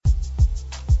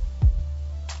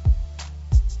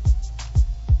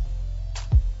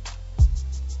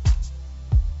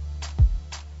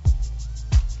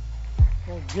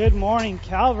Good morning,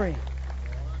 Calvary.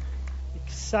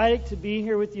 Excited to be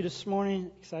here with you this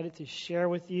morning. Excited to share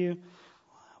with you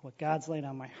what God's laid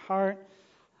on my heart.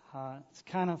 It's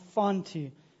kind of fun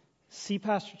to see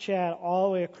Pastor Chad all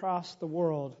the way across the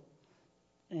world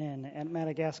and at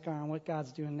Madagascar and what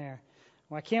God's doing there.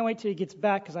 Well, I can't wait till he gets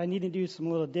back because I need to do some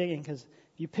little digging, because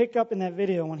if you pick up in that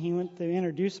video when he went to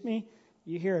introduce me,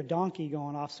 you hear a donkey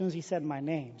going off as soon as he said my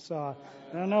name. So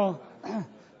I don't know.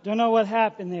 Don't know what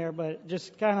happened there, but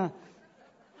just kind of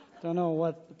don't know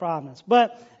what the problem is.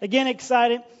 But again,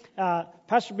 excited.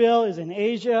 Pastor Bill is in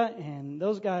Asia, and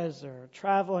those guys are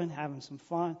traveling, having some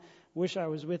fun. Wish I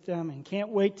was with them, and can't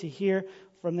wait to hear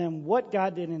from them what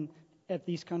God did at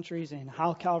these countries and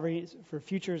how Calvary for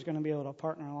future is going to be able to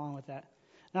partner along with that.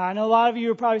 Now, I know a lot of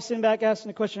you are probably sitting back asking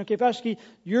the question, okay, Pastor Keith,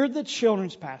 you're the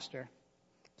children's pastor.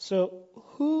 So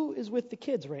who is with the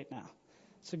kids right now?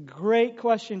 It's a great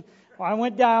question. Well, I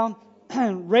went down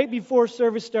right before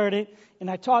service started, and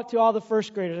I talked to all the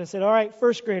first graders. I said, all right,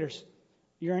 first graders,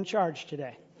 you're in charge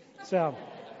today. So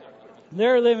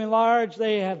they're living large.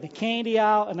 They have the candy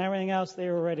out and everything else they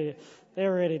were ready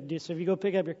to do. So if you go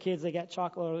pick up your kids, they got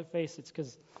chocolate over their face. It's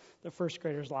because the first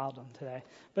graders allowed them today.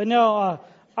 But no,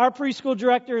 our preschool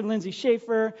director, Lindsay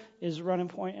Schaefer, is running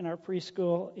point in our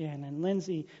preschool. And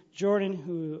Lindsay Jordan,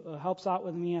 who helps out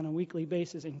with me on a weekly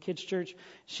basis in Kids Church,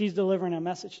 she's delivering a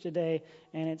message today.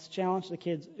 And it's challenged the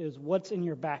kids is what's in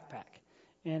your backpack.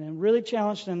 And really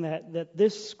challenged them that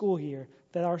this school year,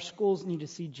 that our schools need to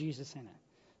see Jesus in it.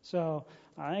 So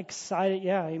I'm excited.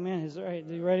 Yeah, amen.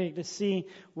 They're ready to see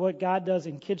what God does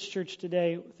in Kids Church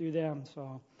today through them.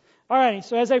 So. All right,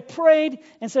 so as I prayed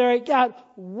and said, all right, God,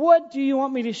 what do you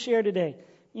want me to share today?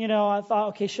 You know, I thought,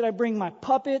 okay, should I bring my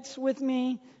puppets with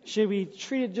me? Should we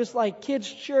treat it just like kids'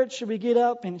 church? Should we get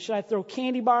up and should I throw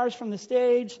candy bars from the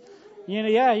stage? You know,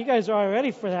 yeah, you guys are all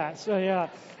ready for that. So, yeah.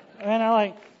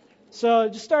 And so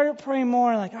just started praying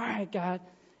more and all right, God.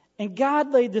 And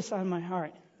God laid this on my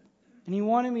heart. And He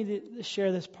wanted me to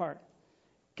share this part.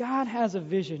 God has a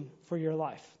vision for your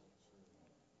life.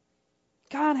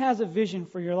 God has a vision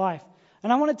for your life.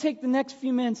 And I want to take the next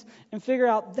few minutes and figure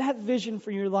out that vision for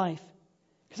your life.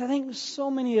 Because I think so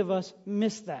many of us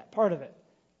miss that part of it.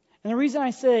 And the reason I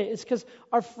say it is because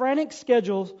our frantic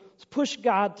schedules push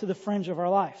God to the fringe of our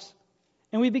lives.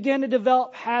 And we begin to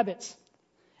develop habits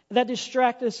that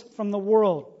distract us from the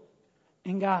world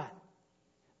and God.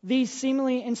 These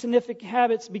seemingly insignificant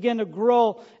habits begin to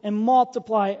grow and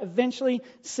multiply, eventually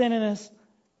sending us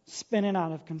spinning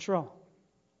out of control.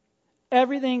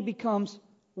 Everything becomes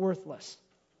worthless.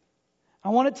 I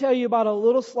want to tell you about a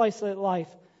little slice of life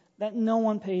that no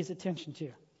one pays attention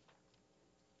to.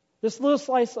 This little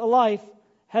slice of life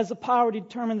has the power to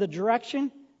determine the direction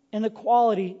and the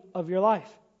quality of your life.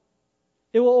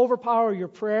 It will overpower your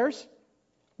prayers,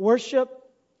 worship,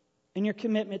 and your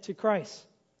commitment to Christ.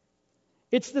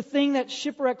 It's the thing that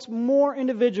shipwrecks more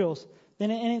individuals than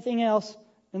anything else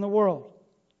in the world.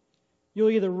 You'll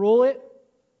either rule it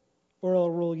or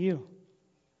it'll rule you.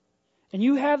 And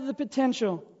you have the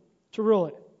potential to rule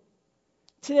it.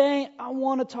 Today, I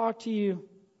want to talk to you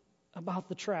about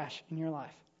the trash in your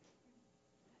life.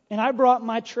 And I brought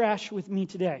my trash with me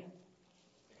today.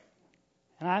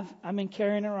 And I've been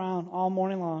carrying it around all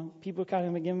morning long. People kind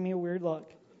of been giving me a weird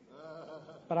look.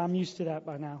 But I'm used to that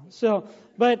by now.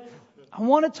 But I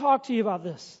want to talk to you about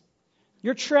this.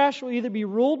 Your trash will either be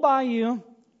ruled by you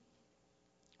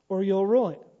or you'll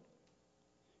rule it.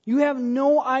 You have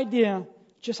no idea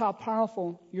just how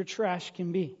powerful your trash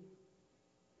can be.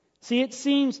 See, it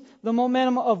seems the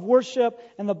momentum of worship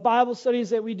and the Bible studies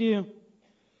that we do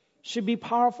should be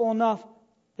powerful enough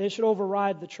that it should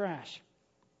override the trash.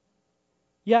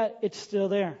 Yet, it's still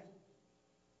there.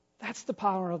 That's the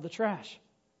power of the trash.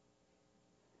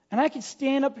 And I could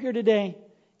stand up here today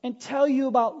and tell you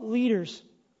about leaders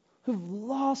who've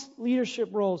lost leadership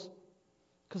roles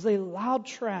because they allowed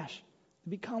trash to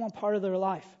become a part of their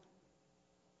life.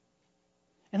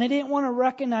 And they didn't want to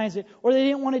recognize it, or they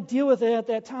didn't want to deal with it at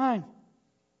that time.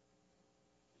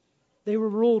 They were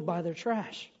ruled by their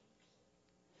trash.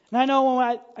 And I know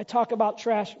when I talk about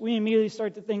trash, we immediately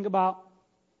start to think about,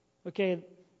 okay,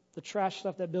 the trash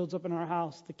stuff that builds up in our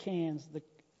house, the cans, the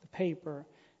paper,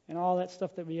 and all that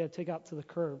stuff that we got to take out to the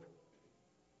curb.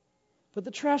 But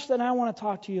the trash that I want to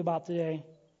talk to you about today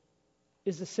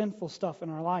is the sinful stuff in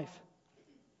our life.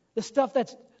 The stuff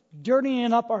that's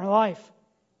dirtying up our life.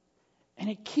 And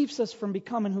it keeps us from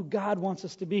becoming who God wants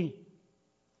us to be.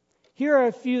 Here are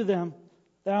a few of them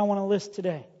that I want to list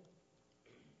today.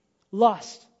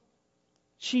 Lust,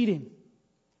 cheating,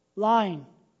 lying,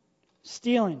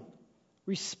 stealing,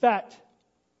 respect,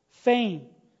 fame,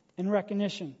 and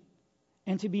recognition,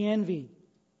 and to be envied,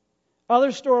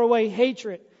 Others store away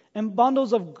hatred and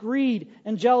bundles of greed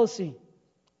and jealousy.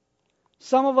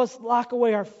 Some of us lock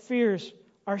away our fears,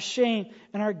 our shame,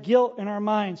 and our guilt in our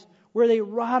minds, where they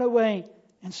rot away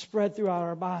and spread throughout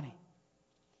our body.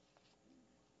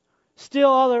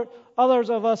 Still, others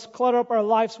of us clutter up our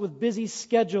lives with busy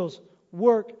schedules,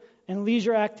 work, and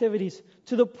leisure activities,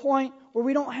 to the point where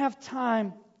we don't have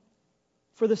time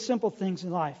for the simple things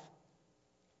in life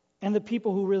and the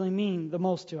people who really mean the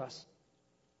most to us.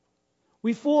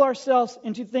 We fool ourselves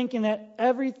into thinking that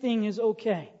everything is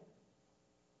okay.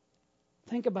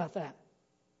 Think about that.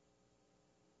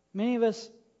 Many of us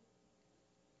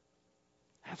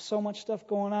have so much stuff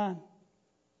going on,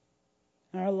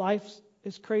 and our life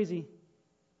is crazy.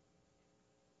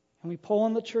 And we pull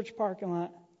in the church parking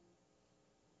lot,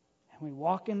 and we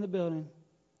walk in the building,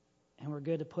 and we're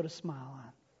good to put a smile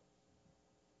on.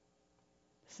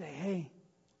 Say, hey,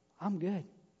 I'm good.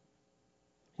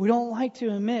 We don't like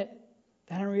to admit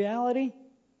that in reality,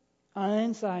 on the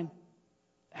inside,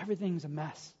 everything's a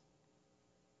mess.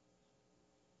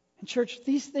 And church,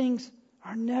 these things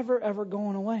are never, ever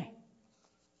going away.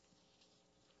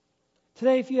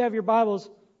 Today, if you have your Bibles,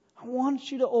 I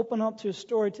want you to open up to a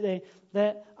story today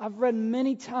that I've read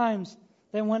many times,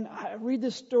 that when I read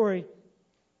this story,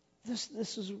 this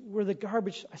is where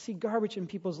I see garbage in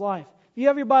people's life. If you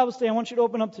have your Bibles today, I want you to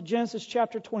open up to Genesis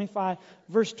chapter 25,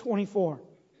 verse 24.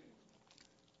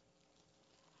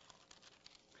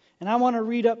 And I want to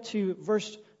read up to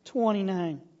verse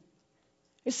 29.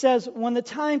 It says, when the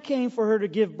time came for her to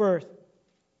give birth,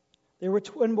 there were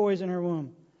twin boys in her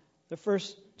womb. The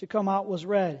first to come out was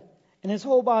red, and his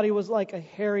whole body was like a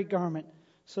hairy garment.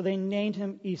 So they named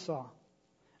him Esau.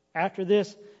 After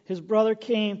this, his brother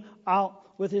came out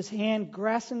with his hand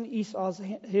grasping Esau's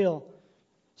heel.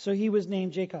 So he was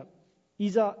named Jacob.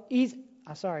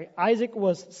 Isaac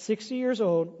was 60 years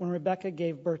old when Rebekah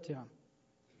gave birth to him.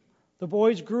 The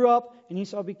boys grew up, and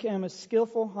Esau became a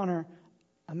skillful hunter,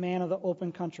 a man of the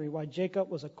open country, while Jacob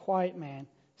was a quiet man,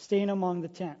 staying among the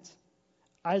tents.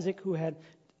 Isaac, who had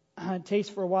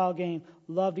taste for wild game,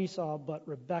 loved Esau, but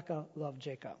Rebekah loved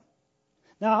Jacob.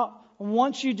 Now, I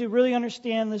want you to really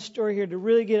understand this story here, to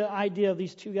really get an idea of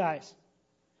these two guys.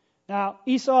 Now,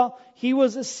 Esau, he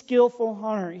was a skillful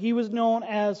hunter. He was known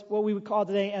as what we would call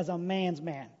today as a man's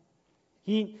man.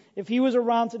 If he was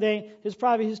around today, his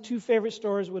two favorite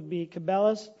stores would be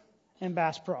Cabela's and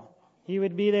Bass Pro. He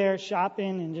would be there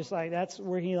shopping and just like that's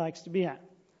where he likes to be at.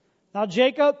 Now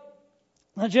Jacob,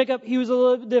 he was a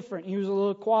little bit different. He was a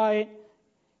little quiet.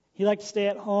 He liked to stay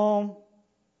at home.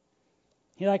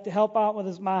 He liked to help out with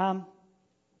his mom.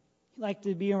 He liked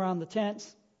to be around the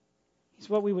tents. He's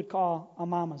what we would call a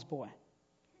mama's boy.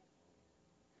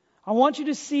 I want you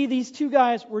to see these two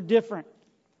guys were different.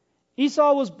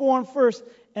 Esau was born first,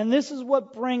 and this is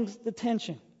what brings the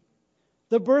tension.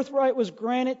 The birthright was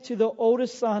granted to the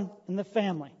oldest son in the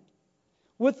family.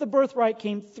 With the birthright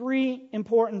came three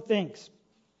important things.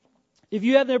 If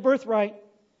you had their birthright,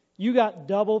 you got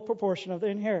double proportion of the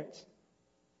inheritance.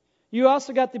 You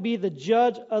also got to be the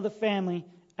judge of the family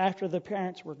after the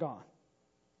parents were gone.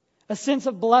 A sense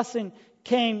of blessing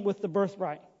came with the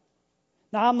birthright.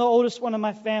 Now, I'm the oldest one in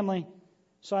my family,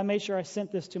 so I made sure I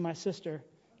sent this to my sister.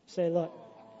 Say, look.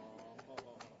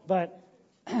 But,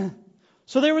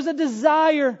 so there was a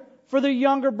desire for the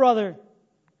younger brother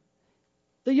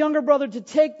to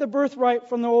take the birthright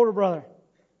from the older brother.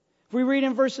 If we read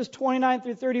in verses 29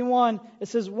 through 31, it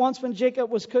says, once when Jacob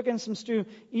was cooking some stew,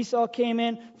 Esau came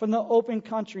in from the open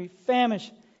country,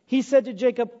 famished. He said to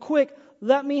Jacob, quick,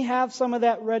 let me have some of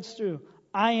that red stew.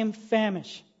 I am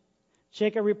famished.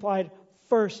 Jacob replied,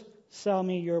 first sell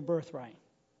me your birthright.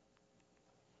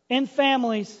 In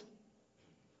families,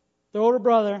 the older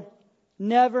brother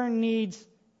never needs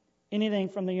anything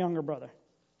from the younger brother.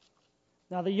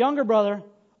 Now, the younger brother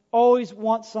always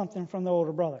wants something from the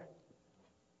older brother.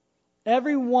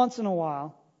 Every once in a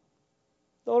while,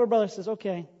 the older brother says,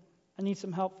 okay, I need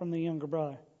some help from the younger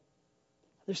brother.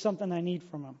 There's something I need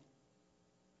from him.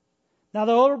 Now,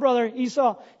 the older brother,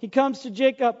 Esau, he comes to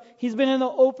Jacob. He's been in the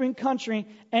open country,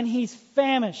 and he's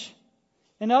famished.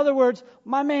 In other words,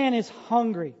 my man is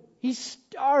hungry. He's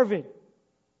starving.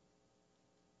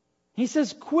 He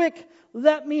says, quick,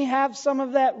 let me have some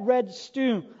of that red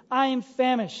stew. I am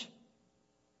famished.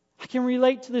 I can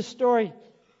relate to this story.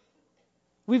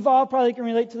 We've all probably can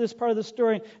relate to this part of the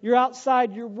story. You're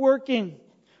outside, you're working,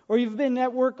 or you've been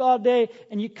at work all day,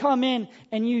 and you come in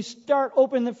and you start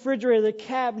opening the refrigerator, the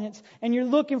cabinets, and you're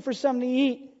looking for something to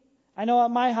eat. I know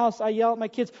at my house I yell at my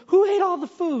kids, who ate all the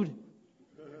food?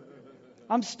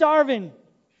 I'm starving.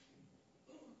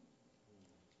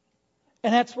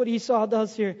 And that's what Esau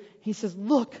does here. He says,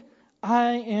 look,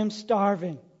 I am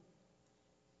starving.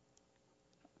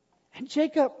 And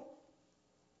Jacob,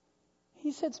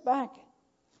 he sits back.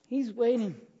 He's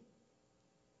waiting.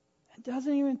 And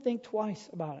doesn't even think twice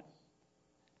about it.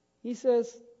 He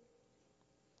says,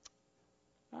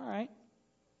 all right,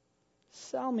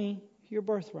 sell me your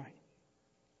birthright.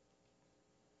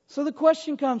 So the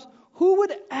question comes, who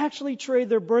would actually trade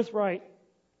their birthright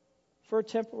for a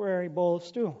temporary bowl of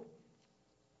stew?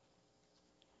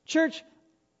 Church,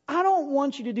 I don't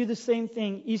want you to do the same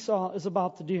thing Esau is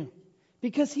about to do.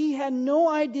 Because he had no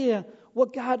idea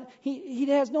what God, he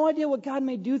has no idea what God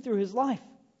may do through his life.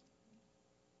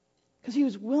 Because he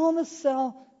was willing to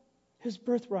sell his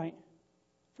birthright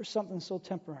for something so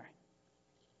temporary.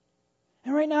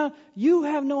 And right now, you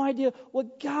have no idea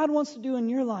what God wants to do in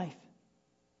your life.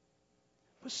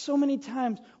 But so many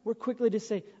times, we're quickly to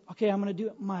say, okay, I'm going to do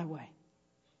it my way.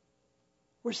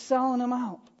 We're selling them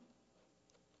out.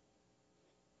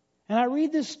 And I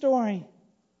read this story.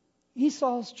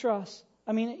 Esau's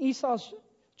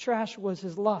trash was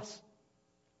his lust.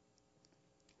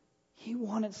 He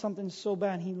wanted something so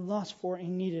bad. He lust for it. He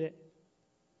needed it.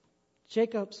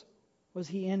 Jacob's was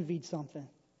he envied something.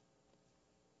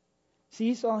 See,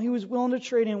 Esau, he was willing to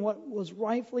trade in what was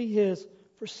rightfully his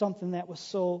for something that was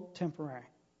so temporary.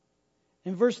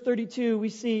 In verse 32, we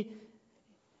see,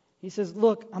 he says,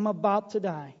 look, I'm about to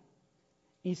die.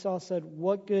 Esau said,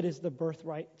 what good is the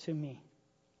birthright to me?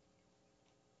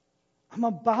 I'm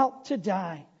about to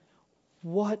die.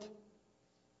 Why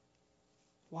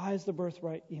is the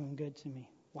birthright even good to me?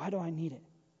 Why do I need it?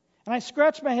 And I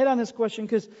scratched my head on this question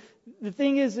because the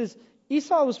thing is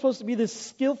Esau was supposed to be this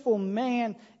skillful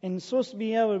man and supposed to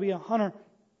be able to be a hunter.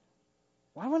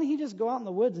 Why wouldn't he just go out in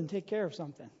the woods and take care of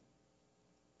something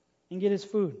and get his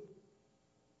food?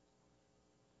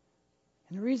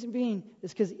 And the reason being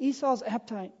is because Esau's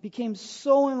appetite became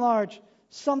so enlarged,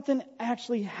 something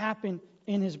actually happened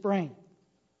in his brain.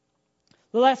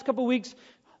 The last couple of weeks,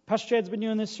 Pastor Chad's been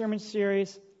doing this sermon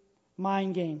series,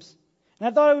 Mind Games. And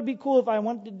I thought it would be cool if I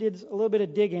wanted to do a little bit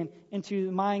of digging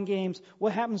into mind games,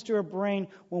 what happens to our brain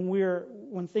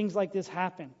when things like this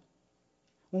happen,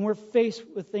 when we're faced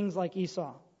with things like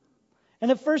Esau.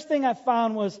 And the first thing I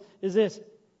found is this.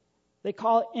 They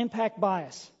call it impact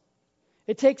bias.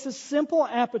 It takes a simple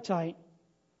appetite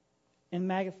and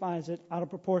magnifies it out of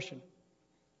proportion.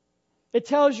 It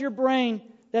tells your brain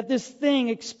that this thing,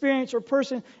 experience, or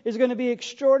person is going to be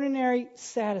extraordinarily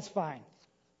satisfying.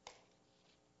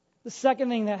 The second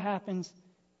thing that happens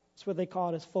is what they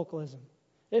call it as focalism.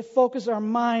 It focuses our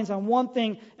minds on one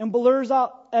thing and blurs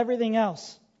out everything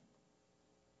else.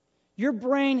 Your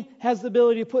brain has the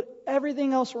ability to put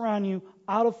everything else around you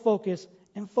out of focus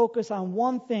and focus on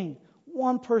one thing,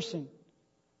 one person,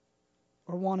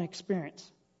 or one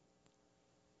experience.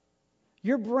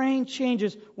 Your brain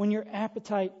changes when your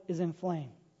appetite is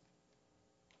inflamed.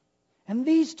 And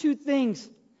these two things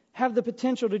have the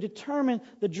potential to determine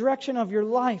the direction of your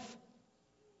life.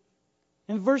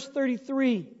 In verse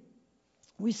 33,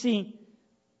 we see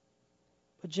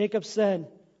what Jacob said,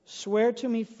 swear to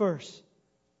me first.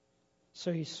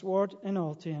 So he swore an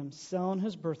oath to him, selling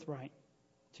his birthright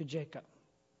to Jacob.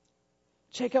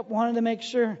 Jacob wanted to make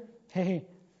sure, hey,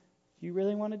 you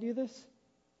really want to do this?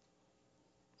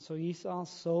 So Esau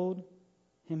sold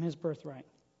him his birthright.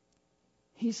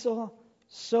 Esau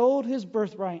sold his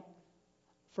birthright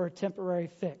for a temporary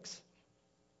fix.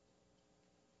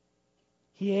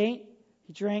 He ate,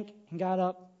 he drank, and got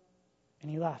up, and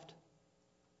he left.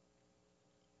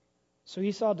 So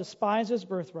Esau despised his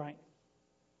birthright.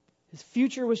 His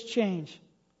future was changed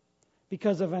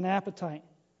because of an appetite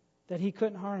that he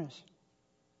couldn't harness.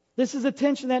 This is a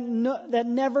tension that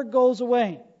never goes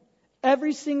away.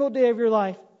 Every single day of your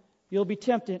life, you'll be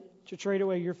tempted to trade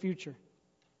away your future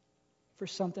for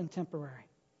something temporary.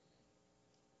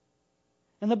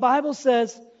 And the Bible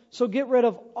says, so get rid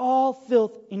of all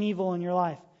filth and evil in your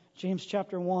life. James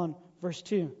chapter 1, verse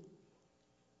 2.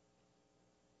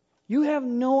 You have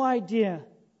no idea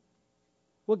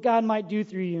what God might do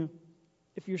through you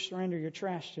if you surrender your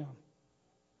trash to Him.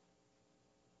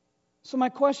 So my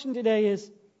question today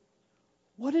is,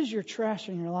 what is your trash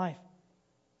in your life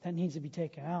that needs to be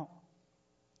taken out?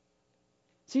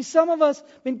 See, some of us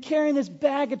have been carrying this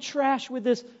bag of trash with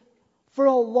us for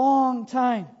a long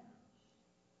time.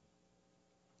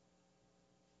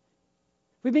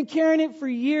 We've been carrying it for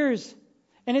years,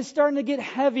 and it's starting to get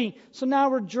heavy, so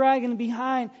now we're dragging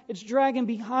behind. It's dragging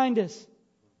behind us.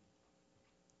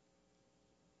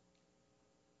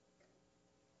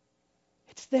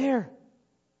 It's there.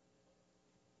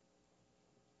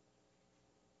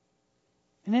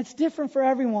 And it's different for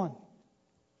everyone.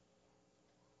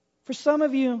 For some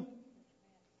of you,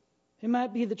 It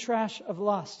might be the trash of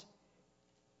lust.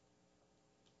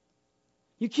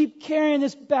 You keep carrying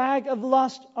this bag of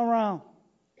lust around.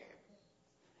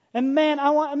 And man, I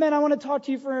want to talk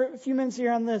to you for a few minutes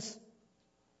here on this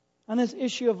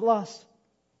issue of lust.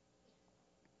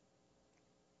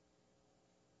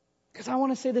 Because I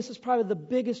want to say this is probably the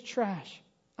biggest trash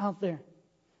out there.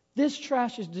 This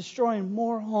trash is destroying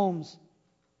more homes,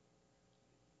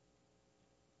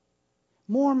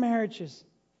 more marriages.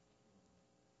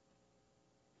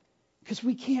 Because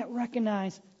we can't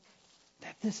recognize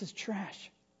that this is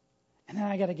trash. And then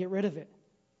I got to get rid of it.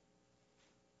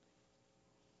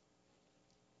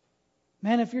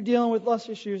 Man, if you're dealing with lust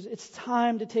issues, it's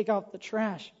time to take out the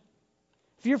trash.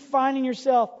 If you're finding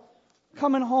yourself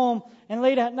coming home and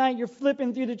late at night you're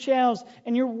flipping through the channels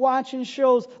and you're watching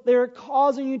shows that are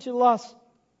causing you to lust,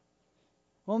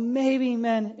 well, maybe,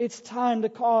 man, it's time to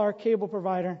call our cable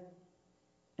provider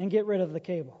and get rid of the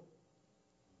cable.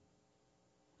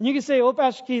 And you can say, well,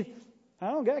 Pastor Keith, I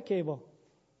don't got cable.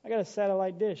 I got a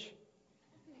satellite dish.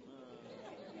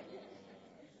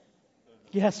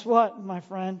 Guess what, my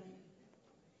friend?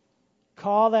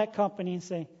 Call that company and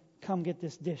say, come get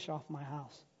this dish off my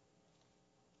house.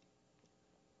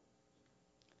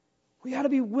 We got to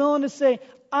be willing to say,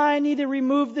 I need to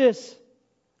remove this.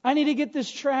 I need to get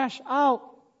this trash out.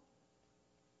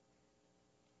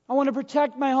 I want to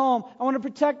protect my home. I want to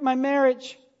protect my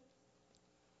marriage.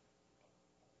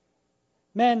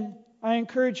 Men, I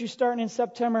encourage you starting in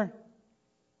September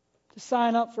to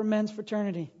sign up for men's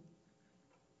fraternity.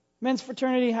 Men's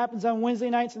fraternity happens on Wednesday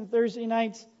nights and Thursday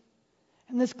nights.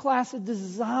 And this class is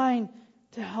designed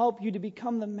to help you to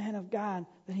become the man of God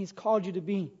that He's called you to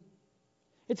be.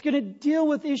 It's going to deal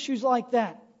with issues like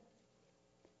that.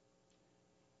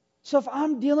 So if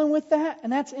I'm dealing with that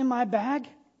and that's in my bag,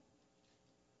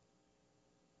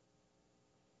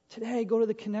 today go to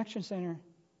the Connection Center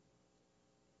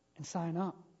and sign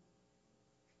up.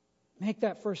 Make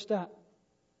that first step.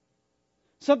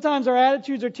 Sometimes our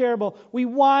attitudes are terrible. We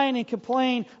whine and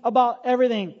complain about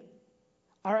everything.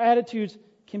 Our attitudes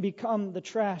can become the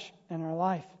trash in our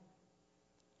life.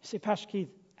 You say, Pastor Keith,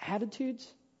 attitudes?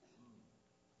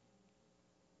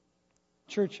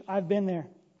 Church, I've been there.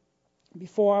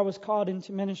 Before I was called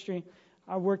into ministry,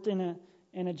 I worked in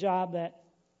a job that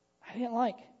I didn't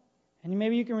like. And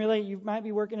maybe you can relate. You might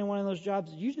be working in one of those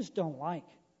jobs that you just don't like.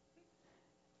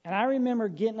 And I remember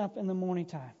getting up in the morning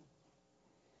time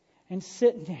and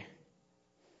sitting there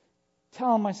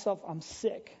telling myself I'm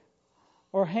sick.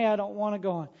 Or, hey, I don't want to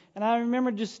go on. And I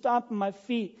remember just stomping my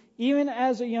feet, even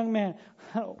as a young man.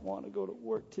 I don't want to go to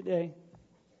work today.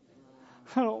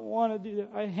 I don't want to do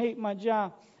that. I hate my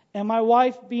job. And my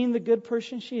wife, being the good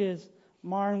person she is,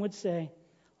 Maren would say,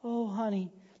 oh,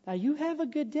 honey, now you have a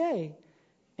good day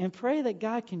and pray that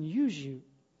God can use you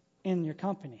in your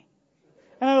company.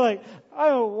 And I'm like, I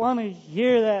don't want to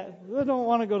hear that. I don't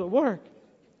want to go to work.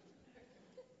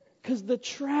 Because the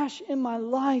trash in my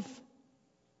life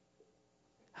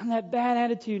and that bad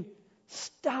attitude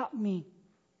stopped me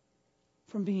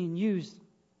from being used.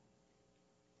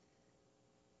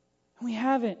 And we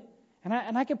have it.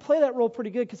 And I can play that role pretty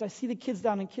good because I see the kids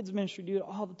down in kids ministry do it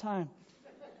all the time.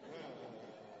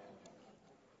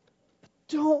 But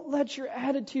don't let your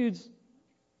attitudes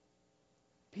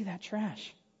be that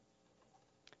trash.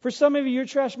 For some of you, your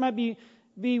trash might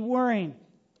be worrying.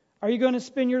 Are you going to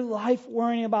spend your life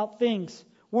worrying about things?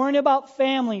 Worrying about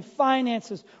family,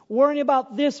 finances, worrying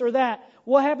about this or that.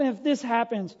 What happens if this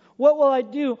happens? What will I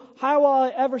do? How will I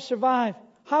ever survive?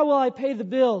 How will I pay the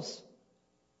bills?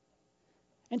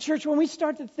 And church, when we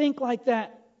start to think like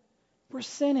that, we're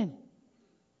sinning.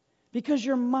 Because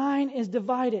your mind is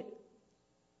divided.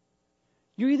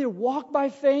 You either walk by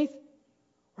faith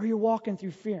or you're walking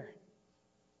through fear.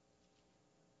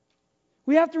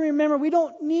 We have to remember we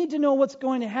don't need to know what's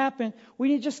going to happen.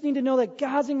 We just need to know that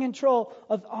God's in control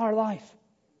of our life.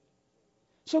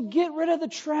 So get rid of the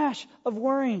trash of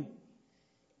worrying.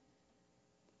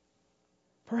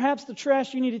 Perhaps the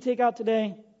trash you need to take out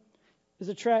today is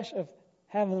the trash of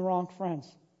having the wrong friends.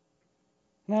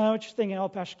 Now I know what you're thinking. Oh,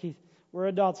 Pastor Keith, we're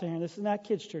adults here. This is not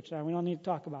kids' church now. We don't need to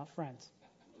talk about friends.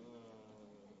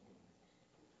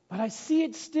 But I see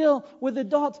it still with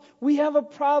adults. We have a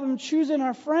problem choosing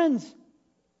our friends.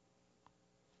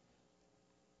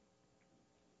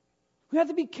 We have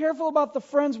to be careful about the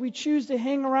friends we choose to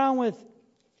hang around with.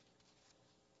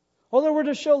 Although we're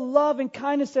to show love and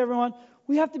kindness to everyone,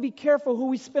 we have to be careful who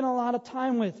we spend a lot of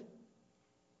time with.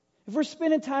 If we're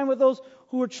spending time with those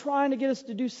who are trying to get us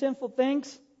to do sinful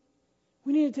things,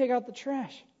 we need to take out the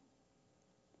trash.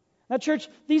 Now, church,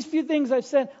 these few things I've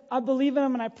said, I believe in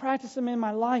them and I practice them in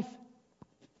my life.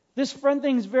 This friend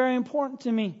thing is very important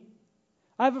to me.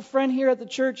 I have a friend here at the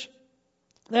church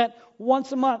that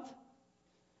once a month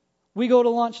we go to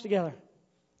lunch together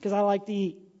because I like to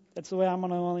eat. That's the way I'm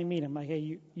going to only meet him. Like,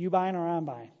 hey, you buying or I'm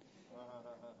buying?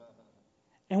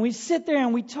 And we sit there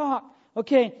and we talk.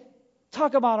 Okay,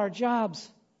 talk about our jobs.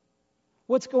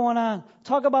 What's going on?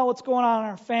 Talk about what's going on in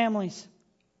our families.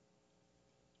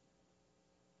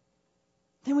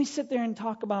 Then we sit there and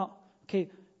talk about, okay,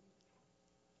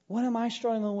 what am I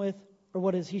struggling with or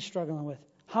what is he struggling with?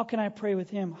 How can I pray with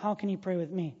him? How can he pray with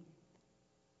me?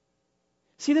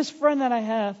 See, this friend that I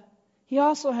have, he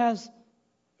also has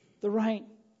the right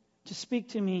to speak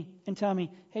to me and tell me,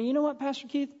 hey, you know what, Pastor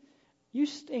Keith? You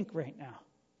stink right now.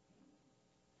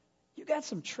 You got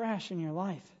some trash in your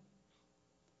life.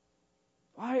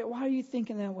 Why are you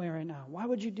thinking that way right now? Why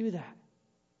would you do that?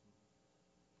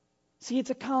 See, it's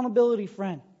accountability,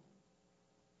 friend.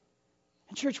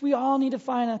 In church, we all need to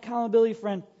find an accountability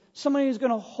friend. Somebody who's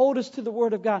going to hold us to the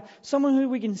Word of God. Someone who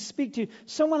we can speak to.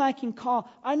 Someone I can call.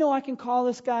 I know I can call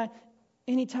this guy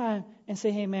anytime and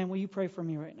say, hey, man, will you pray for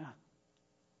me right now?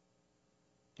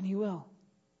 And he will.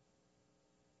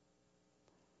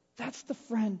 That's the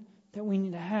friend that we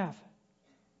need to have.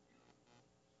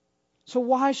 So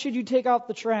why should you take out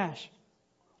the trash?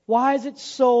 Why is it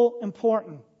so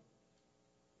important?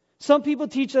 Some people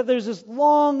teach that there's this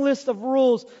long list of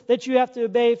rules that you have to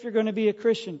obey if you're going to be a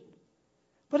Christian.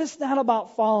 But it's not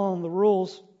about following the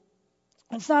rules.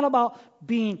 It's not about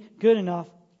being good enough.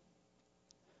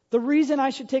 The reason I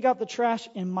should take out the trash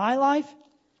in my life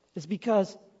is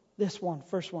because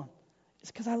first one,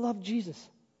 is because I love Jesus.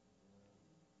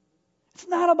 It's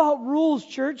not about rules,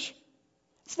 church.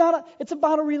 It's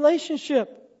about a relationship.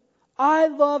 I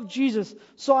love Jesus,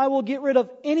 so I will get rid of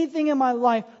anything in my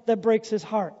life that breaks his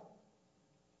heart.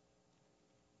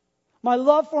 My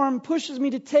love for him pushes me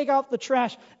to take out the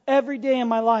trash every day in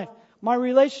my life. My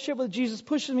relationship with Jesus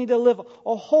pushes me to live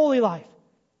a holy life.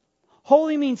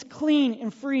 Holy means clean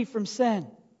and free from sin.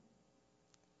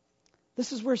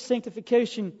 This is where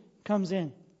sanctification comes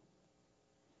in.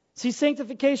 See,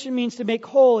 sanctification means to make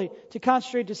holy, to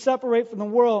concentrate, to separate from the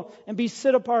world, and be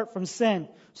set apart from sin,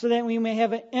 so that we may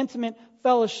have an intimate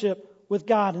fellowship with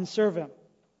God and serve him.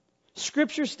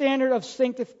 Scripture's standard of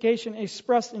sanctification is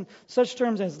expressed in such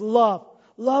terms as love.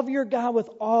 Love your God with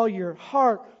all your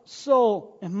heart,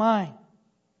 soul, and mind.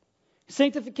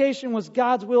 Sanctification was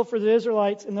God's will for the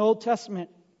Israelites in the Old Testament,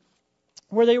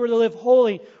 where they were to live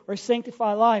holy or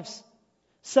sanctified lives,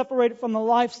 separated from the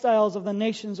lifestyles of the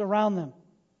nations around them.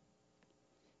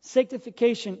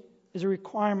 Sanctification is a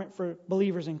requirement for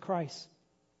believers in Christ.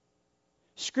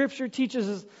 Scripture teaches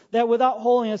us that without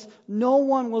holiness, no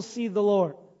one will see the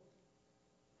Lord.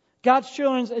 God's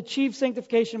children achieve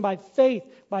sanctification by faith,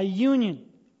 by union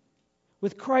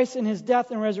with Christ in his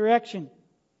death and resurrection.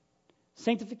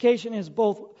 Sanctification is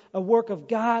both a work of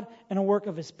God and a work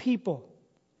of his people.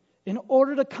 In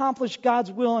order to accomplish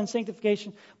God's will in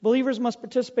sanctification, believers must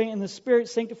participate in the Spirit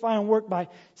sanctifying work by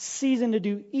ceasing to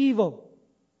do evil,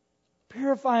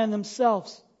 purifying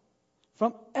themselves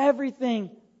from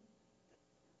everything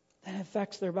that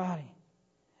affects their body,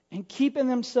 and keeping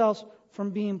themselves from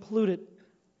being polluted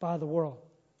by the world.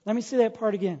 Let me say that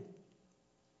part again.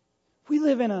 We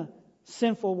live in a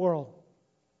sinful world.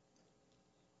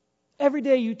 Every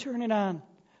day you turn it on,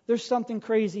 there's something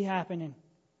crazy happening.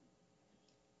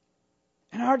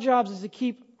 And our job is to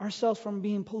keep ourselves from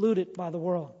being polluted by the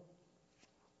world.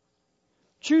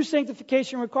 True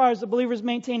sanctification requires the believers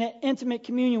maintain an intimate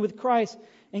communion with Christ,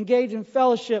 engage in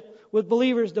fellowship with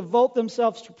believers, devote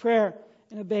themselves to prayer,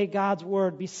 and obey God's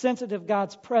word. Be sensitive to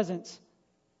God's presence,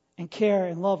 and care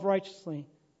and love righteously,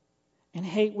 and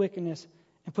hate wickedness,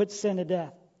 and put sin to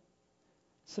death.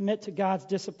 Submit to God's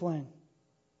discipline.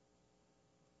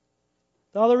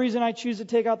 The other reason I choose to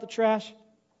take out the trash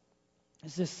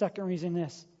is this second reason.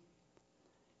 It's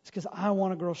because I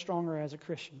want to grow stronger as a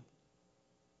Christian.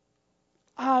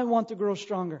 I want to grow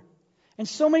stronger. And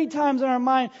so many times in our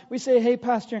mind, we say, hey,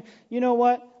 Pastor, you know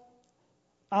what?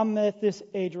 I'm at this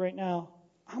age right now.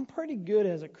 I'm pretty good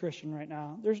as a Christian right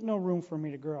now. There's no room for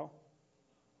me to grow.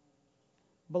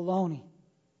 Baloney.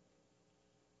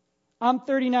 I'm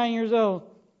 39 years old,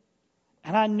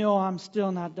 and I know I'm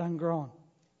still not done growing.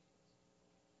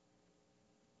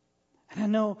 And I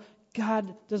know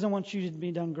God doesn't want you to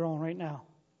be done growing right now.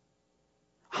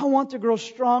 I want to grow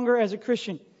stronger as a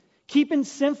Christian. Keeping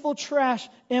sinful trash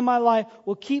in my life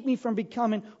will keep me from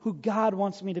becoming who God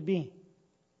wants me to be.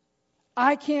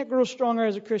 I can't grow stronger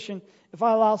as a Christian if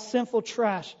I allow sinful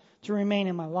trash to remain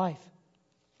in my life.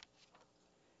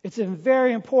 It's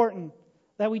very important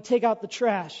that we take out the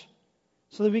trash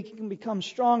so that we can become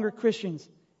stronger Christians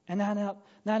and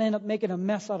not end up making a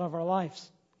mess out of our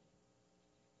lives.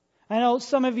 I know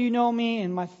some of you know me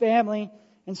and my family,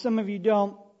 and some of you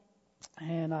don't.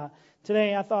 And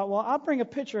today I thought, well, I'll bring a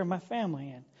picture of my family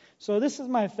in. So this is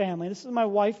my family. This is my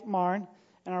wife, Maren,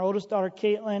 and our oldest daughter,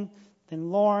 Caitlin,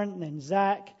 then Lauren, then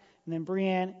Zach, and then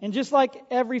Brianne. And just like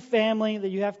every family that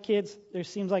you have kids, there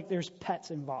seems like there's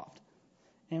pets involved.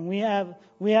 And we have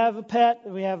a pet.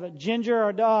 We have a Ginger,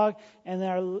 our dog, and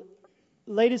our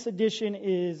latest addition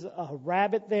is a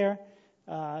rabbit there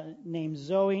named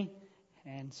Zoe.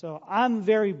 And so I'm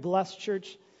very blessed,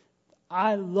 church.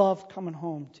 I love coming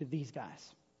home to these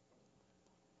guys.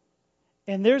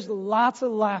 And there's lots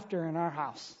of laughter in our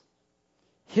house.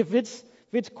 If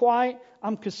it's quiet,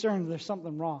 I'm concerned there's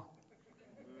something wrong.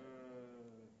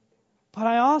 But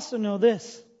I also know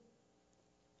this.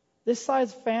 This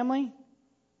size family,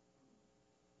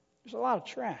 there's a lot of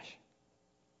trash.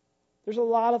 There's a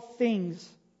lot of things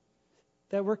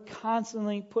that we're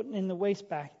constantly putting in the waste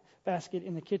basket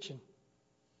in the kitchen.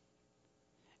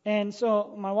 And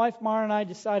so my wife Mara and I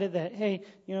decided that, hey,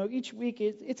 each week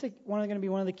it's going to be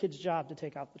one of the kids' job to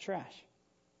take out the trash.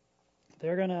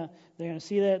 They're gonna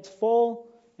see that it's full,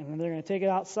 and then they're gonna take it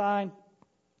outside,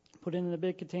 put it in the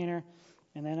big container,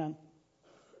 and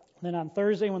then on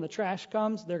Thursday when the trash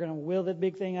comes, they're gonna wheel the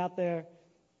big thing out there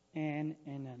and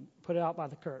then put it out by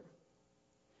the curb.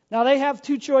 Now they have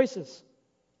two choices.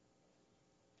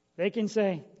 They can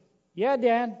say, "Yeah,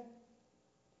 Dad,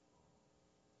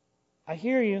 I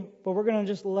hear you, but we're going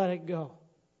to just let it go."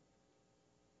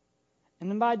 And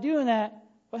then by doing that,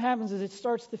 what happens is it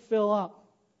starts to fill up.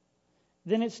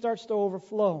 Then it starts to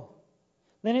overflow.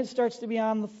 Then it starts to be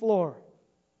on the floor.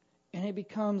 And it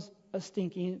becomes a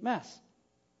stinky mess.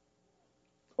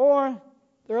 Or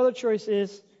their other choice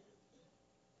is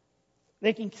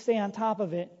they can stay on top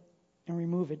of it and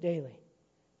remove it daily.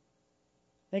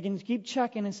 They can keep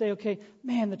checking and say, okay,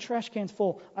 man, the trash can's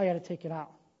full. I got to take it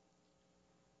out.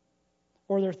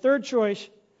 Or their third choice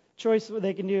what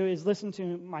they can do is listen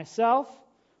to myself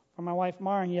or my wife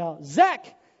Mara and yell, "Zach,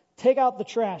 take out the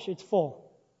trash. It's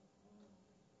full."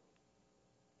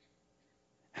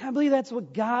 And I believe that's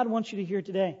what God wants you to hear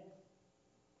today.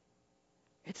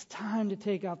 It's time to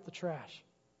take out the trash.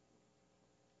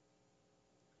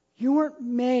 You weren't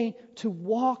made to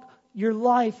walk your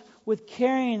life with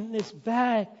carrying this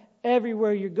bag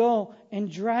everywhere you go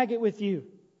and drag it with you.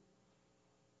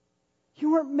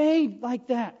 You weren't made like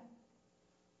that.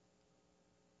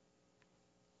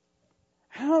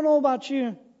 I don't know about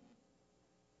you.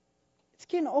 It's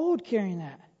getting old carrying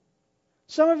that.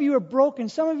 Some of you are broken.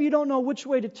 Some of you don't know which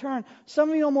way to turn.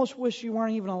 Some of you almost wish you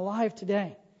weren't even alive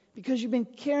today because you've been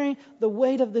carrying the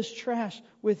weight of this trash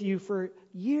with you for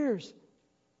years.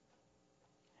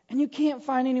 And you can't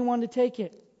find anyone to take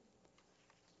it.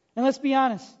 And let's be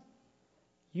honest.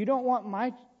 You don't want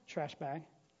my trash bag.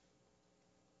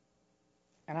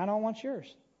 And I don't want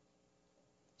yours.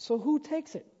 So who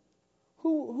takes it?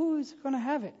 Who's going to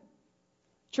have it?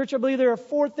 Church, I believe there are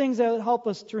 4 things that will help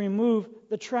us to remove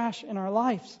the trash in our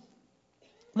lives.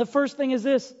 The first thing is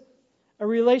this: a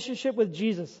relationship with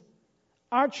Jesus.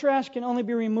 Our trash can only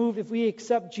be removed if we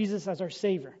accept Jesus as our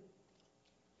Savior.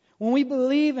 When we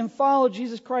believe and follow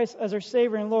Jesus Christ as our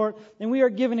Savior and Lord, then we are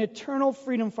given eternal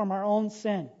freedom from our own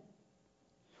sin.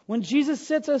 When Jesus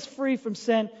sets us free from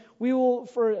sin, we will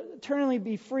for eternally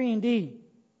be free indeed.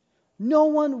 No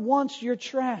one wants your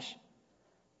trash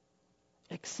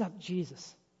except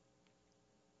Jesus.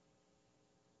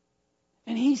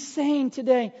 And He's saying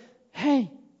today, hey,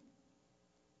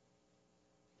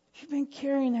 you've been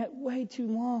carrying that way too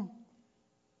long.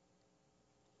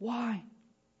 Why?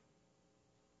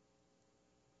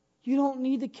 You don't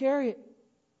need to carry it.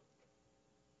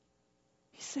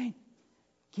 He's saying,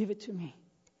 give it to me.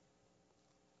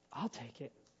 I'll take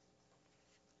it.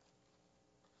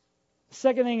 The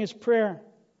second thing is prayer,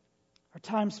 our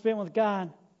time spent with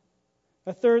God.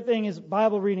 The third thing is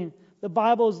Bible reading. The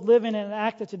Bible is living and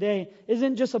active today. It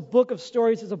isn't just a book of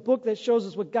stories. It's a book that shows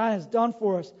us what God has done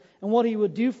for us and what He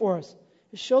would do for us.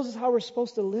 It shows us how we're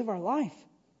supposed to live our life.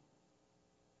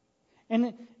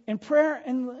 And prayer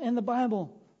and the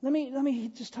Bible. Let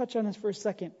me just touch on this for a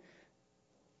second.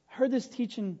 I heard this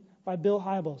teaching by Bill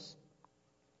Hybels.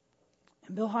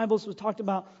 And Bill Hybels was talked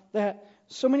about that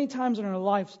so many times in our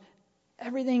lives,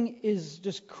 everything is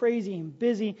just crazy and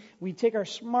busy. We take our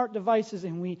smart devices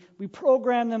and we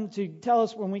program them to tell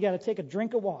us when we got to take a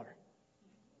drink of water.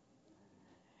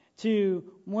 To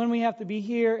when we have to be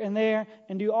here and there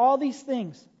and do all these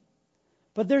things.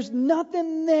 But there's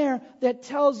nothing there that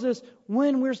tells us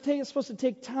when we're supposed to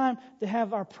take time to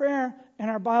have our prayer and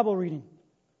our Bible reading.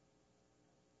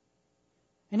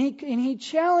 And he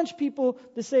challenged people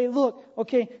to say, look,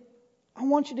 okay, I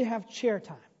want you to have chair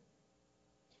time.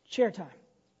 Chair time.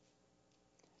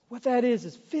 What that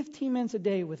is 15 minutes a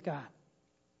day with God.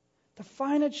 To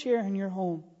find a chair in your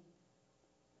home,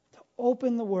 to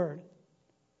open the Word,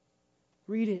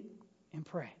 read it, and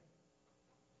pray.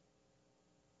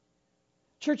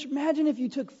 Church, imagine if you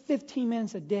took 15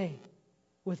 minutes a day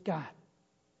with God.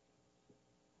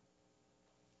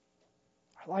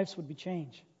 Our lives would be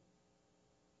changed.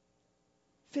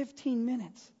 15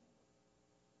 minutes.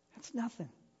 That's nothing.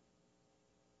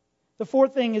 The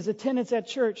fourth thing is attendance at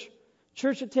church.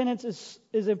 Church attendance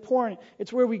is important.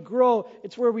 It's where we grow.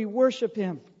 It's where we worship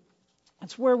Him.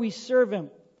 It's where we serve Him.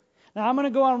 Now, I'm going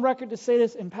to go on record to say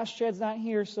this, and Pastor Chad's not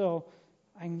here, so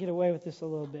I can get away with this a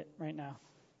little bit right now,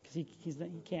 because he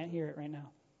can't hear it right now.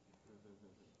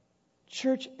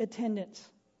 Church attendance.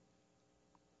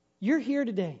 You're here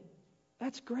today.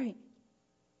 That's great.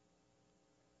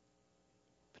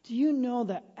 But do you know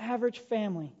that average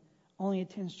family only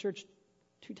attends church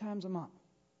 2 times a month?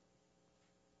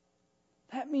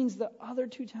 That means the other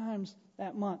 2 times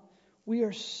that month, we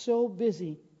are so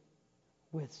busy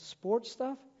with sports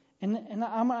stuff. And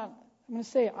I'm going to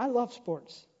say, I love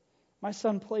sports. My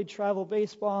son played travel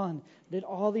baseball and did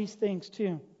all these things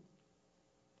too.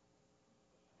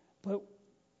 But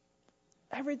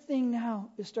everything now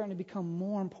is starting to become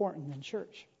more important than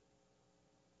church.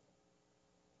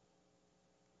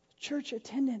 Church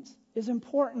attendance is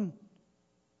important.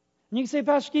 And you can say,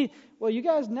 Pastor Keith, well, you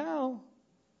guys now,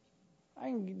 I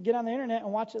can get on the internet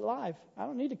and watch it live. I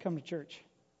don't need to come to church.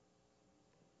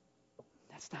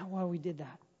 That's not why we did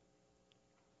that.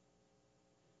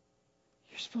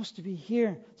 You're supposed to be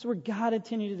here. It's where God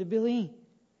intended you to be.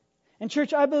 And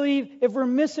church, I believe if we're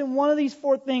missing one of these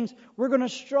 4 things, we're going to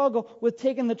struggle with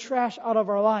taking the trash out of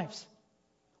our lives.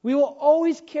 We will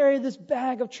always carry this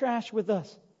bag of trash with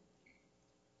us.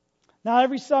 Now,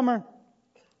 every summer,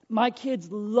 my kids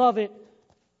love it,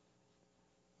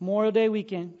 Memorial Day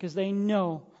weekend, because they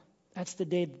know that's the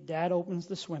day that Dad opens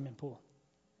the swimming pool.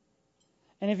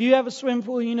 And if you have a swimming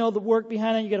pool, you know the work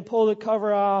behind it. You got to pull the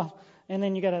cover off, and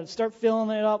then you got to start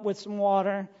filling it up with some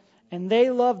water. And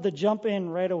they love to jump in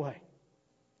right away.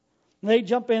 And they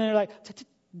jump in and they're like,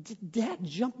 Dad,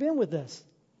 jump in with us.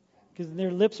 Because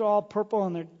their lips are all purple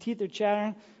and their teeth are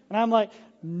chattering. And I'm like,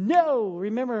 no,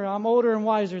 remember, I'm older and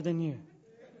wiser than you.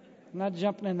 I'm not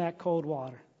jumping in that cold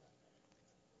water.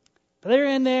 But they're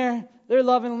in there. They're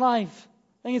loving life.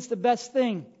 I think it's the best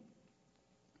thing.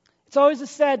 It's always a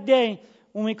sad day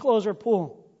when we close our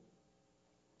pool.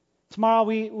 Tomorrow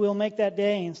we'll make that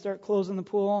day and start closing the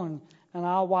pool. And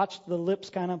I'll watch the lips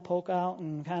kind of poke out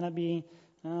and kind of be,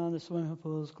 oh, the swimming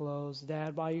pool is closed.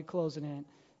 Dad, why are you closing it?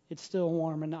 It's still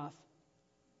warm enough.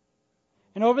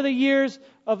 And over the years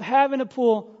of having a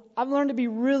pool, I've learned to be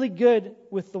really good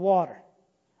with the water.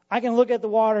 I can look at the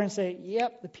water and say,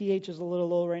 yep, the pH is a little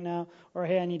low right now, or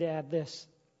hey, I need to add this.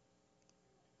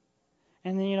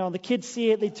 And then, the kids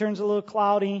see it, it turns a little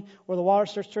cloudy, or the water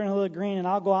starts turning a little green, and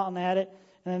I'll go out and add it,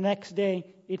 and the next day,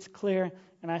 it's clear,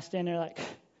 and I stand there like,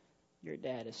 your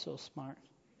dad is so smart.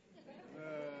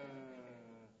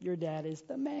 Your dad is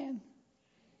the man.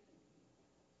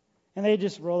 And they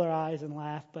just roll their eyes and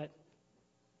laugh,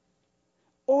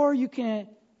 or you can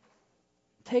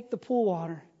take the pool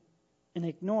water and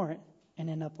ignore it and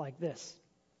end up like this.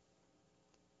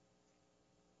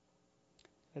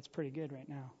 That's pretty good right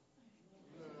now.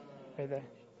 Right there.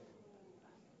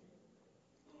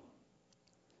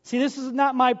 See, this is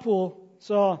not my pool,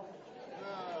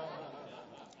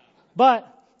 but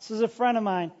this is a friend of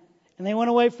mine, and they went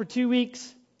away for 2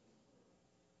 weeks,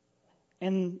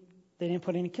 and they didn't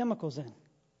put any chemicals in.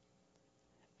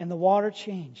 And the water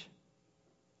changed.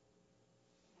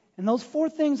 And those 4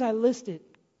 things I listed,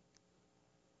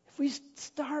 if we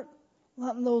start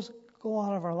letting those go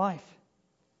out of our life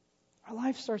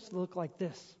starts to look like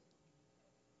this.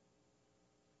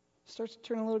 Starts to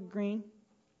turn a little green.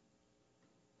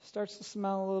 Starts to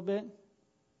smell a little bit. And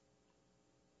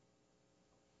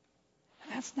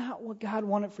that's not what God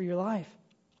wanted for your life.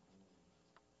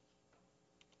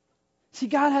 See,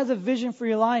 God has a vision for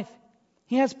your life.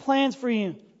 He has plans for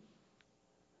you.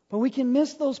 But we can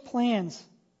miss those plans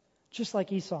just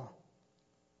like Esau.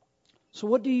 So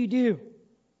what do? You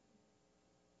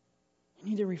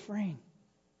need to refrain.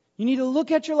 You need to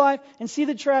look at your life and see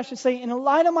the trash and say, in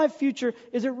light of my future,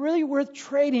 is it really worth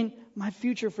trading my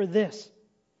future for this?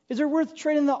 Is it worth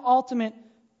trading the ultimate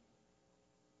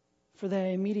for the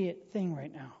immediate thing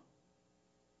right now?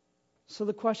 So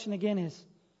the question again is,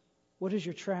 what is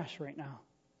your trash right now?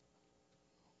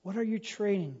 What are you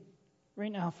trading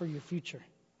right now for your future?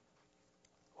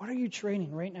 What are you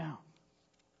trading right now?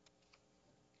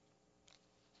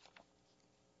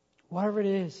 Whatever it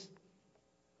is,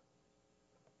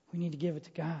 we need to give it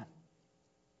to God.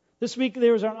 This week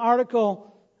there was an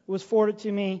article that was forwarded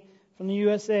to me from the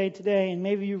USA Today, and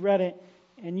maybe you read it.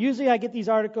 And usually I get these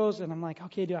articles, and I'm like,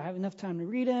 okay, do I have enough time to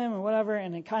read them or whatever?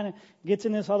 And it kind of gets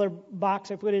in this other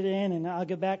box I put it in, and I'll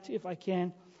get back to you if I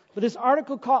can. But this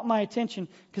article caught my attention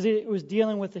because it was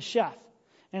dealing with a chef.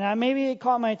 And maybe it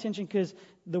caught my attention because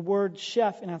the word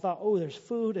chef, and I thought, oh, there's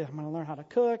food. I'm going to learn how to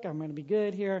cook. I'm going to be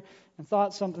good here, and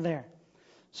thought something there.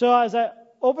 So as I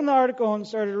opened the article and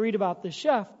started to read about the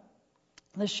chef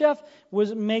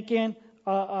was making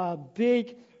a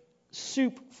big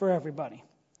soup for everybody.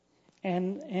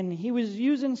 And he was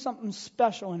using something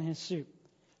special in his soup,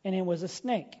 and it was a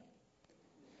snake.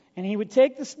 And he would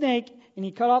take the snake, and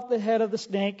he cut off the head of the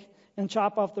snake and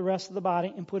chop off the rest of the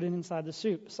body and put it inside the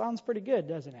soup. Sounds pretty good,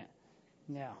 doesn't it?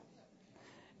 No.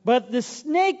 But the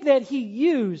snake that he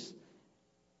used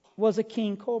was a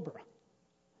king cobra.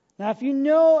 Now, if you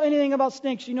know anything about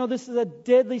snakes, you know this is a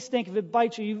deadly snake. If it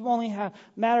bites you, you only have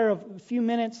a matter of a few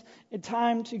minutes of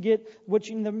time to get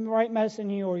the right medicine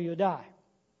in you, or you'll die.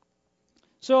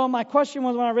 So my question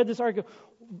was, when I read this article,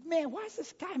 man, why is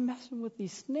this guy messing with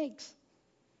these snakes?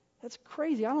 That's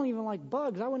crazy. I don't even like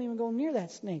bugs. I wouldn't even go near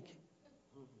that snake.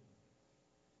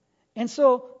 And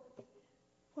so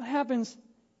what happens,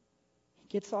 he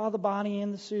gets all the body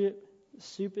in the soup. The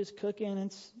soup is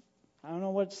cooking. I don't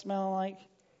know what it smells like.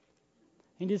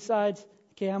 He decides,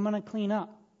 okay, I'm going to clean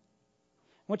up.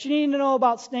 What you need to know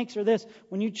about snakes are this.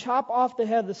 When you chop off the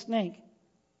head of the snake,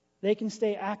 they can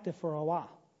stay active for a while.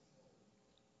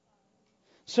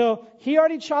 So he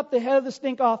already chopped the head of the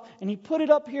snake off, and he put it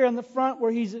up here in the front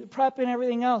where he's prepping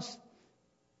everything else.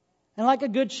 And like a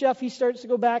good chef, he starts to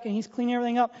go back and he's cleaning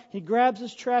everything up. He grabs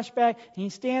his trash bag and he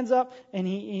stands up and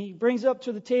he brings it up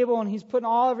to the table and he's putting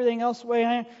everything else away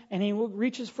in it, and he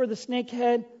reaches for the snake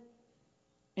head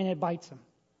and it bites him.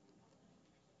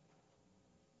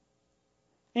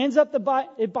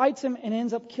 It bites him and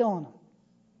ends up killing him.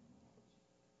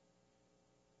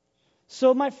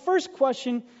 So my first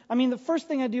question, the first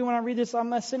thing I do when I read this,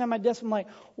 I'm sitting at my desk, I'm like,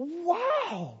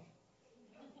 wow.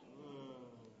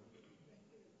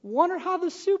 Wonder how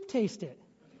the soup tasted.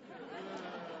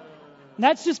 And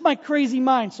that's just my crazy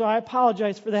mind, so I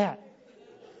apologize for that.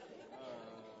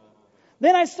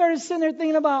 Then I started sitting there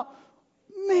thinking about,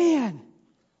 man,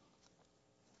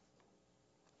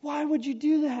 why would you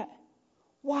do that?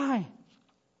 Why?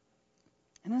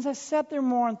 And as I sat there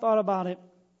more and thought about it,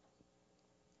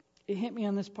 it hit me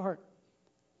on this part.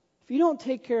 If you don't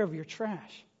take care of your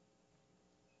trash,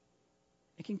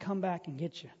 it can come back and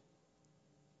get you.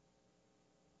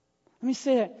 Let me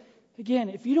say that again.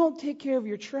 If you don't take care of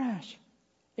your trash,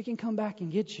 it can come back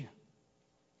and get you.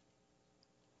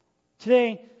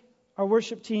 Today, our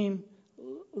worship team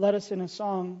led us in a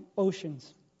song,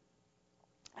 Oceans.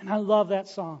 And I love that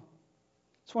song.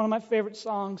 It's one of my favorite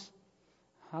songs.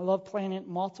 I love playing it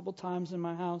multiple times in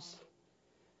my house.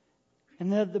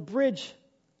 And the bridge,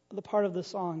 the part of the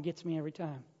song, gets me every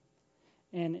time.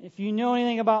 And if you know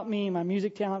anything about me, my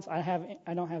music talents, I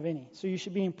don't have any. So you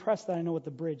should be impressed that I know what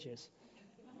the bridge is.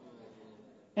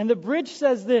 And the bridge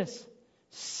says this: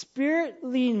 Spirit,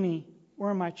 lead me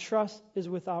where my trust is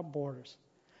without borders.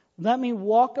 Let me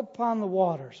walk upon the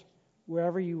waters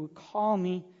wherever you would call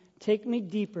me. Take me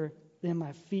deeper than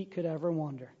my feet could ever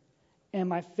wander. And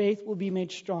my faith will be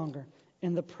made stronger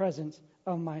in the presence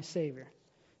of my Savior.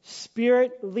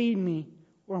 Spirit, lead me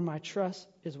where my trust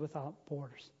is without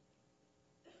borders.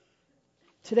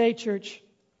 Today, church,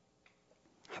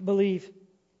 I believe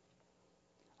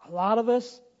a lot of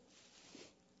us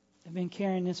have been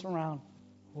carrying this around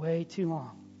way too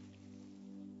long.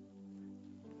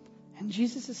 And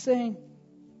Jesus is saying,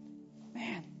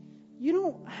 man, you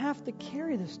don't have to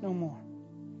carry this no more.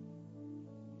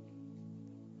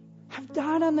 I've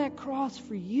died on that cross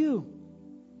for you.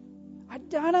 I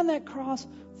died on that cross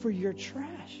for your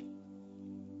trash.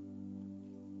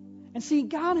 And see,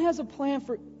 God has a plan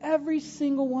for every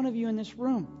single one of you in this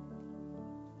room.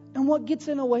 And what gets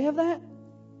in the way of that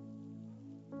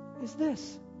is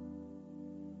this.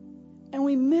 And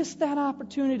we miss that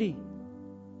opportunity.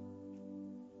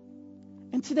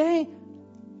 And today,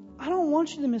 I don't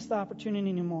want you to miss the opportunity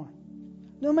anymore.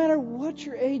 No matter what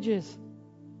your age is,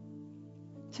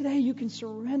 today you can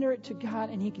surrender it to God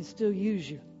and He can still use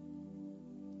you.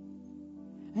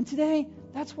 And today,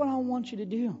 that's what I want you to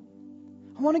do.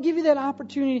 I want to give you that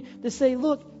opportunity to say,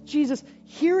 look, Jesus,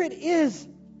 here it is.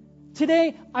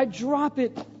 Today, I drop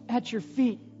it at your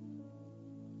feet.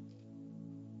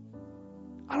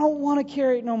 I don't want to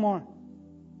carry it no more.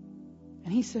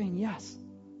 And He's saying, yes,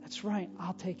 that's right.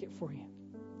 I'll take it for you.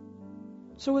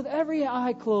 So with every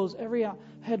eye closed, every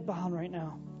head bowed right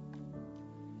now,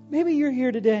 Maybe you're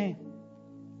here today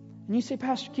and you say,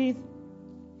 Pastor Keith,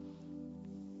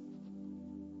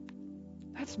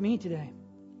 that's me today.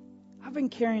 I've been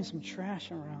carrying some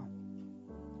trash around.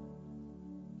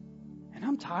 And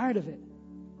I'm tired of it.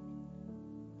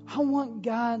 I want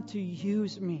God to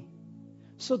use me.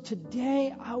 So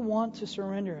today, I want to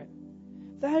surrender it.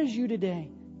 If that is you today,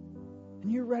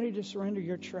 and you're ready to surrender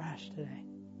your trash today,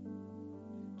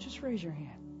 just raise your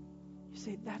hand. You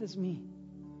say, that is me.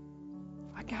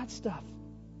 I got stuff.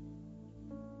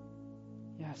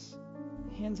 Yes.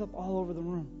 Hands up all over the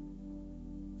room.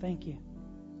 Thank you.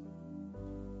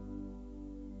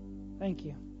 Thank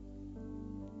you.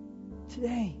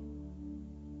 Today,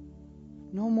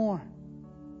 no more.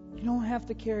 You don't have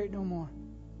to carry it no more.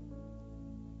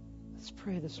 Let's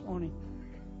pray this morning.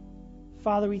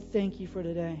 Father, we thank you for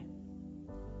today.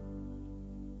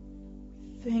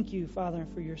 We thank you, Father,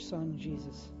 for your Son,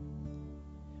 Jesus.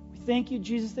 We thank you,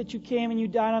 Jesus, that you came and you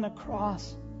died on a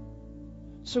cross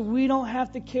so we don't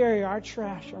have to carry our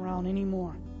trash around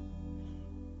anymore.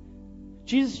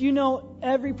 Jesus, you know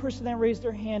every person that raised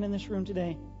their hand in this room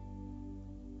today.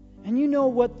 And you know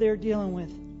what they're dealing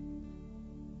with.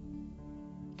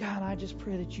 God, I just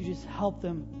pray that you just help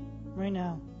them right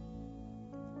now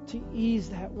to ease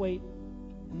that weight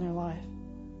in their life.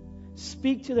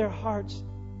 Speak to their hearts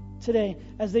today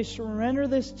as they surrender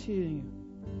this to you.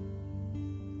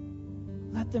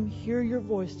 Let them hear your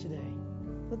voice today.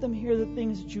 Let them hear the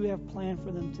things that you have planned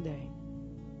for them today.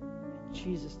 In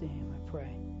Jesus' name I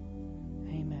pray.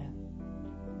 Amen.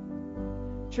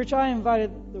 Church, I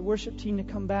invited the worship team to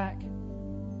come back.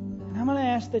 And I'm going to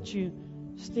ask that you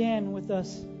stand with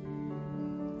us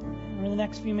for the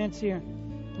next few minutes here.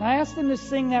 And I asked them to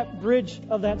sing that bridge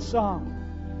of that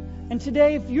song. And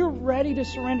today, if you're ready to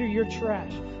surrender your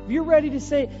trash, if you're ready to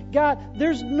say, God,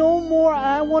 there's no more,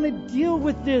 I want to deal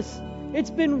with this.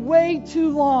 It's been way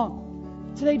too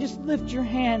long. Today, just lift your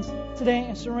hands today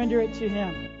and surrender it to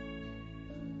Him.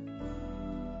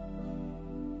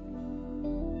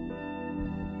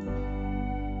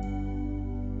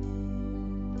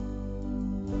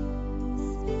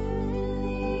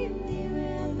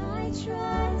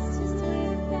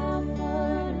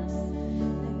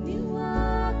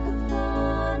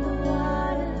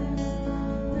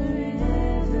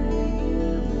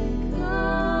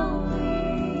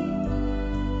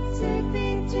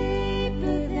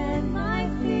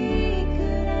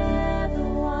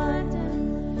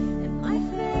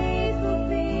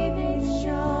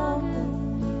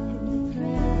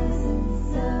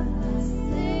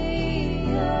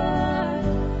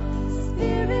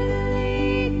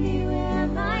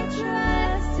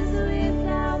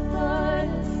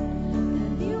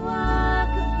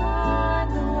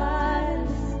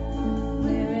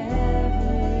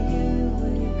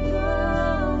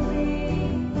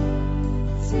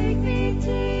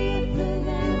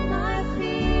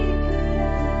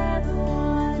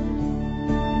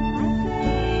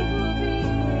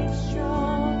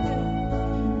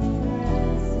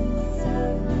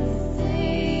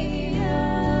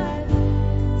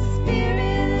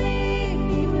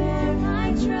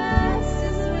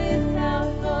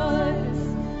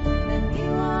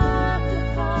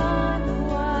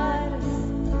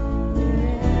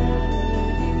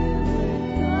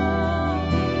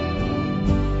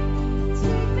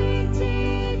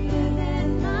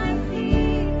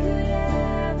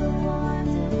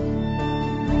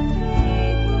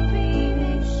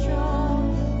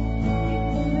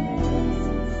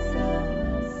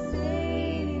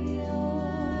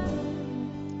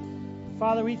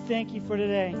 Father, we thank you for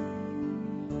today.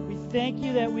 We thank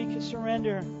you that we can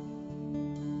surrender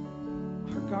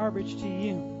our garbage to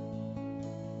you.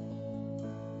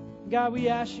 God, we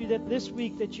ask you that this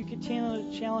week that you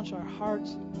continue to challenge our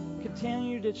hearts,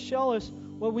 continue to show us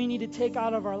what we need to take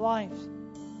out of our lives.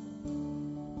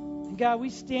 And God,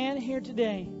 we stand here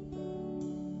today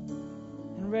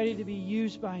and ready to be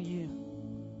used by you.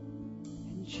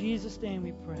 In Jesus' name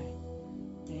we pray.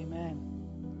 Amen.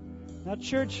 Now,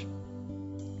 church,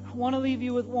 I want to leave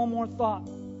you with one more thought.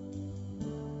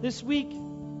 This week,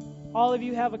 all of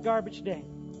you have a garbage day.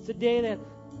 It's a day that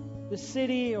the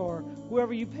city or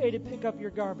whoever you pay to pick up your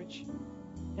garbage.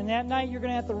 And that night, you're going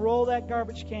to have to roll that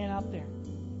garbage can out there.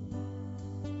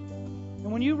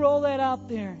 And when you roll that out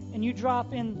there and you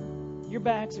drop in your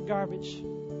bags of garbage,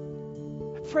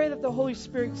 I pray that the Holy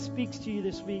Spirit speaks to you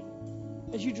this week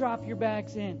as you drop your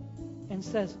bags in and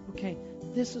says, okay,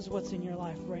 this is what's in your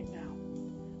life right now.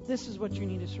 This is what you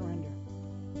need to surrender.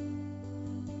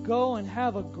 Go and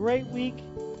have a great week.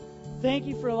 Thank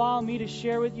you for allowing me to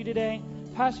share with you today.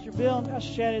 Pastor Bill and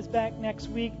Pastor Chad is back next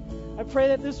week. I pray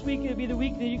that this week will be the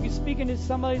week that you can speak into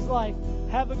somebody's life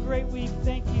Have a great week.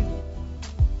 Thank you.